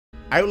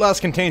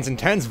Outlast contains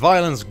intense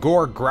violence,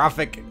 gore,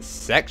 graphic,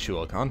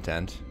 sexual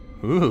content.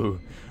 Ooh.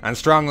 And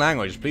strong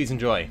language. Please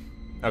enjoy.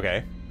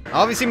 Okay.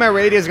 Obviously my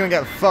radio is gonna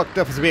get fucked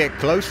up as we get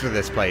closer to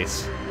this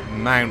place.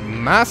 Mount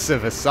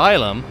Massive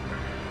Asylum?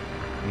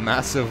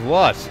 Massive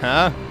what,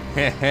 huh?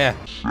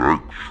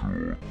 Sexual.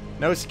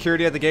 No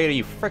security at the gate, are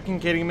you freaking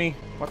kidding me?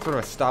 What sort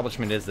of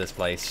establishment is this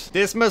place?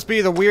 This must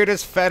be the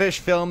weirdest fetish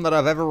film that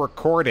I've ever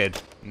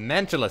recorded.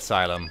 Mental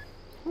Asylum.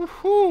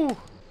 Woohoo!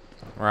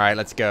 Alright,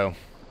 let's go.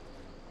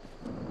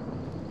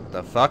 What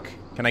the fuck?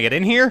 Can I get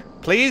in here?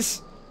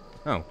 Please?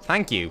 Oh,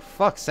 thank you.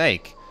 Fuck's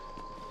sake.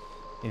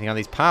 Anything on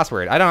these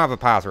password? I don't have a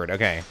password.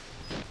 Okay.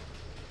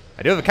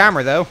 I do have a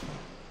camera though.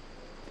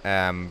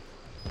 How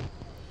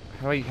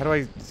do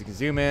I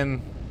zoom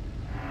in?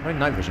 How do I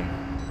night vision?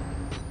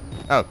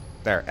 Oh,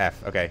 there.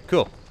 F. Okay,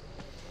 cool.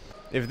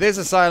 If this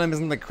asylum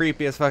isn't the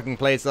creepiest fucking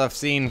place I've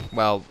seen,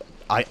 well,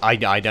 I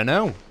don't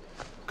know.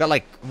 Got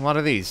like, what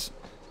are these?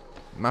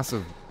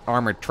 Massive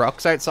armored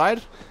trucks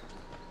outside?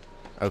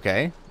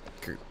 Okay.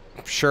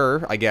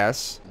 Sure, I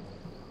guess.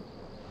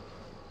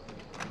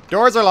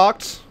 Doors are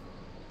locked.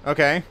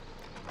 Okay.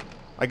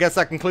 I guess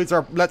that concludes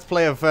our Let's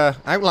Play of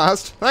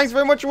Outlast. Thanks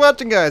very much for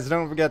watching, guys.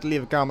 Don't forget to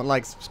leave a comment,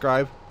 like,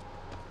 subscribe.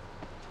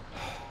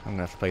 I'm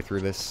gonna have to play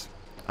through this.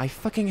 I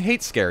fucking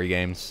hate scary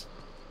games.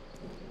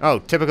 Oh,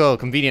 typical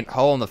convenient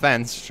hole in the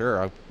fence.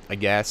 Sure, I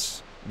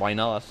guess. Why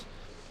not?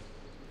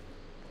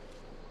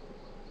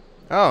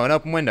 Oh, an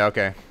open window.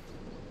 Okay.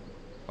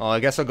 Well, I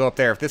guess I'll go up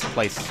there if this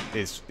place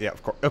is... Yeah,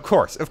 of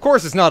course. Of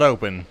course it's not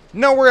open.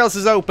 Nowhere else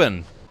is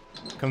open.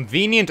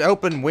 Convenient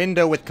open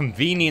window with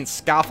convenient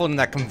scaffolding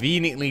that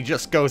conveniently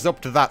just goes up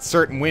to that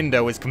certain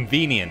window is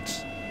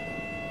convenient.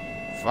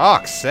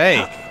 Fuck's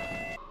sake.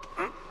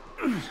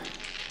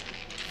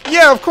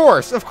 Yeah, of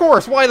course.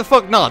 Why the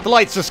fuck not? The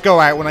lights just go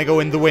out when I go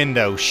in the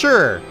window.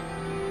 Sure.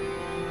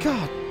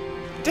 God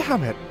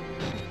damn it.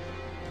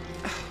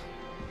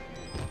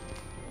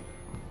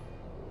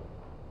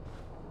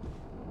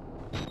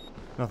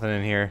 Nothing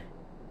in here.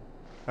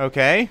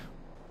 Okay.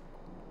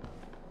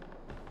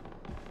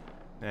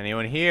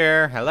 Anyone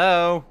here?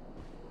 Hello?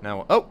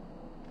 No. Oh!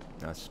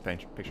 No, it's just a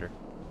picture.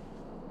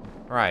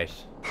 Right.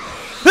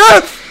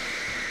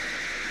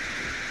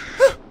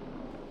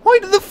 Why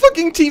did the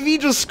fucking TV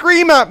just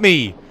scream at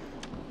me?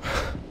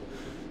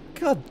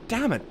 God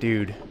damn it,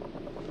 dude.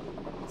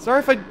 Sorry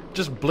if I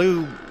just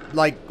blew,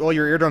 like, all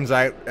your eardrums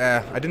out.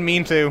 I didn't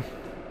mean to.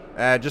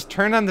 Just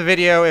turn on the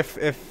video if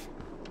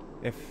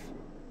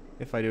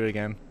I do it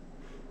again.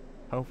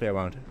 Hopefully I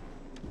won't.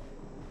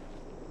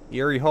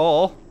 Eerie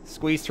hole.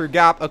 Squeeze through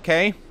gap.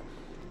 Okay.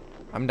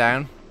 I'm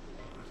down.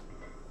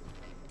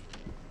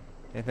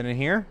 Anything in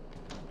here?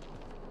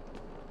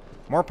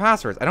 More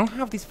passwords. I don't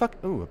have these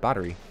Ooh, a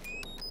battery.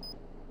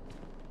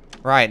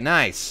 Right,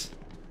 nice.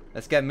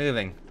 Let's get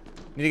moving.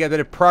 Need to get a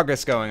bit of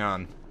progress going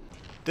on.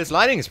 This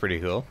lighting is pretty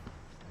cool.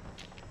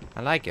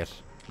 I like it.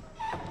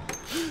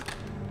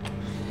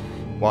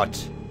 What?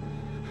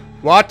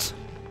 What?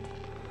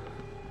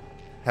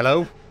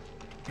 Hello?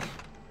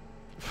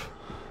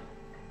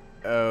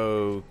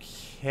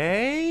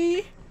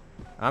 Okay.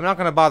 I'm not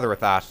gonna bother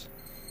with that.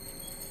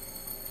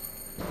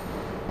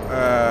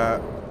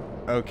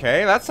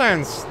 Okay, that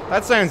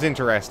sounds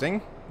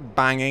interesting.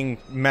 Banging,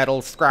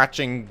 metal,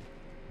 scratching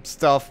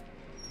stuff.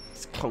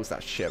 Just close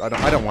that shit. I don't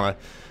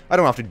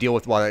have to deal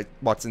with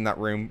what's in that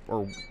room,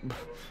 or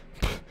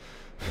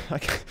I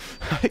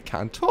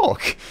can't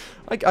talk.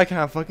 I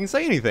can't fucking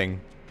say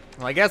anything.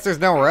 Well, I guess there's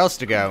nowhere else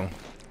to go.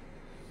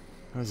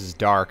 This is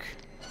dark.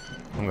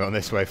 I'm going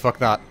this way. Fuck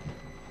that.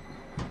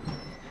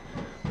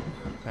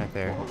 Right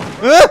there.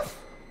 Ah!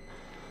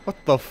 What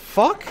the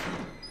fuck?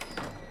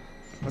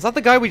 Was that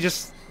the guy we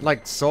just,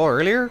 like, saw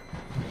earlier?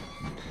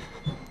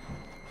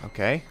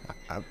 Okay.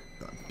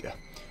 Yeah.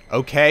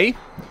 Okay.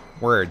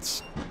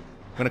 Words. I'm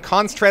gonna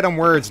concentrate on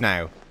words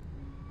now.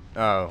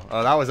 Oh,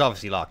 that was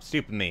obviously locked.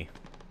 Stupid me.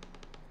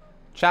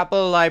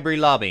 Chapel, library,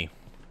 lobby.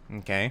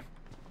 Okay.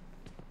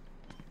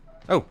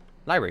 Oh,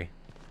 library.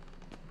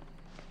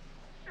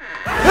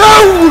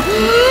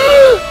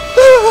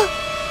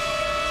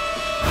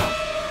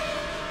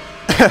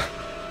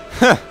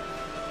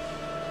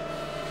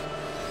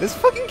 This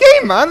fucking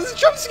game, man! There's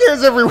jump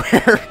scares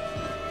everywhere!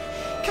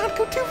 Can't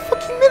go 2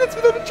 fucking minutes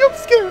without a jump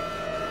scare!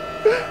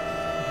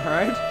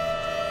 Alright.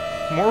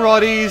 More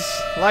bodies.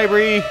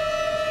 Library.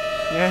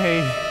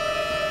 Yay.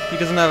 He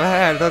doesn't have a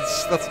head.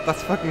 That's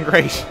fucking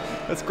great.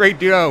 That's great,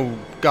 dude. Oh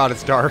god,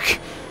 it's dark.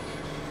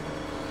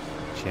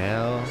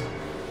 Chill.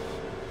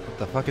 What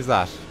the fuck is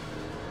that?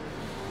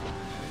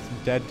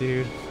 Some dead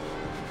dude.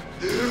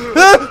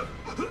 Ah!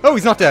 Oh,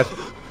 he's not dead.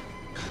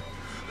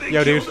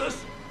 Yo, dude.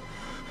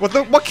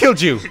 What killed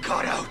you? You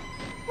got out.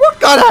 What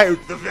got out?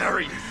 The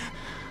variants.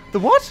 The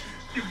what?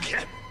 You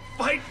can't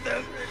fight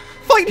them.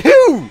 Fight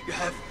who? You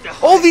have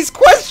to All these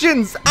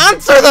questions!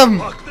 Answer them!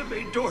 Unlock the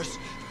main doors.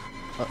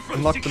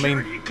 Unlock the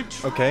main...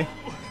 Okay.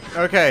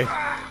 Okay.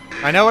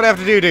 I know what I have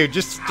to do, dude.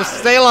 Just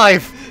stay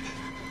alive.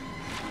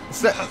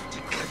 You have to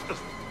get the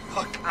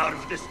fuck out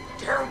of this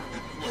terrible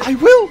place.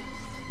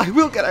 I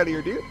will get out of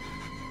here, dude.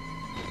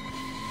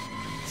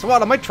 So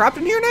what, am I trapped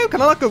in here now?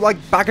 Can I not go, like,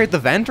 back out the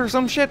vent or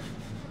some shit?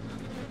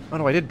 Oh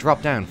no, I did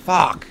drop down.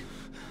 Fuck!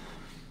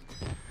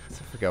 So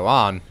if we go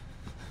on...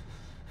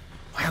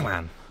 Wow,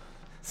 man.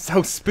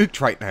 So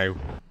spooked right now.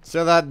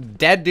 So that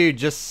dead dude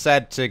just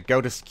said to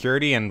go to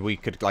security and we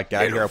could, like,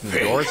 get out here, open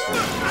the doors.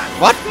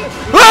 What?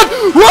 What?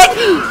 What?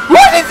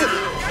 What is it?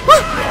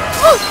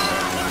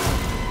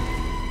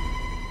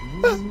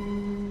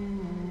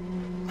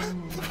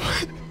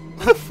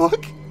 What the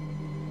fuck?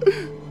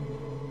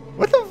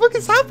 What the fuck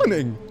is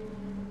happening?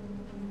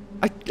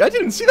 I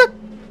didn't see that.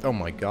 Oh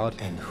my god.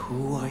 And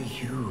who are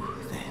you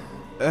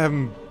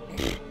then?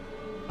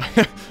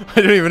 I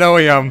don't even know who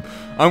I am.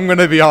 I'm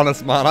gonna be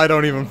honest, man. I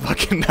don't even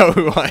fucking know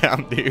who I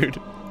am,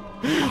 dude.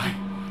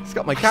 He's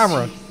got my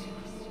camera.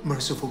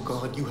 Merciful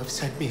God, you have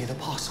sent me an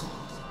apostle.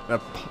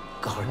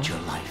 Guard your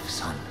life,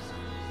 son.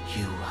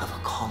 You have a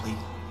calling.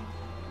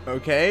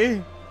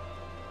 Okay.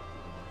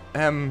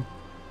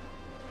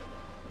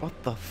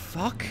 What the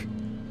fuck?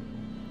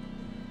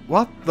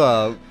 What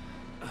the?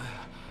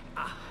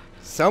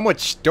 So much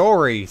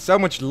story, so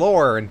much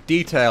lore and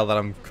detail that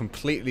I'm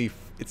completely...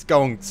 It's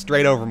going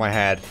straight over my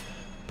head.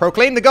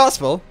 Proclaim the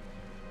gospel.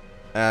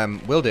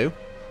 Will do.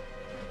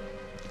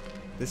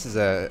 This is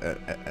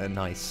a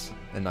nice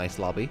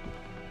lobby.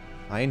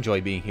 I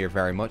enjoy being here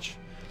very much.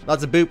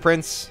 Lots of boot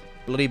prints,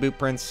 bloody boot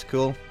prints,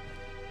 cool.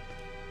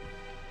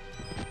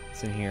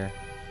 What's in here?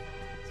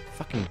 It's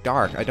fucking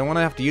dark. I don't want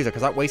to have to use it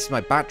because that wastes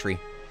my battery.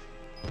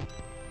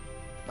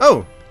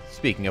 Oh,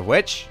 speaking of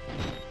which,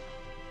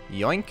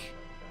 yoink.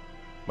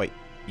 Wait,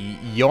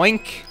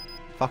 yoink.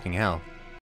 Fucking hell.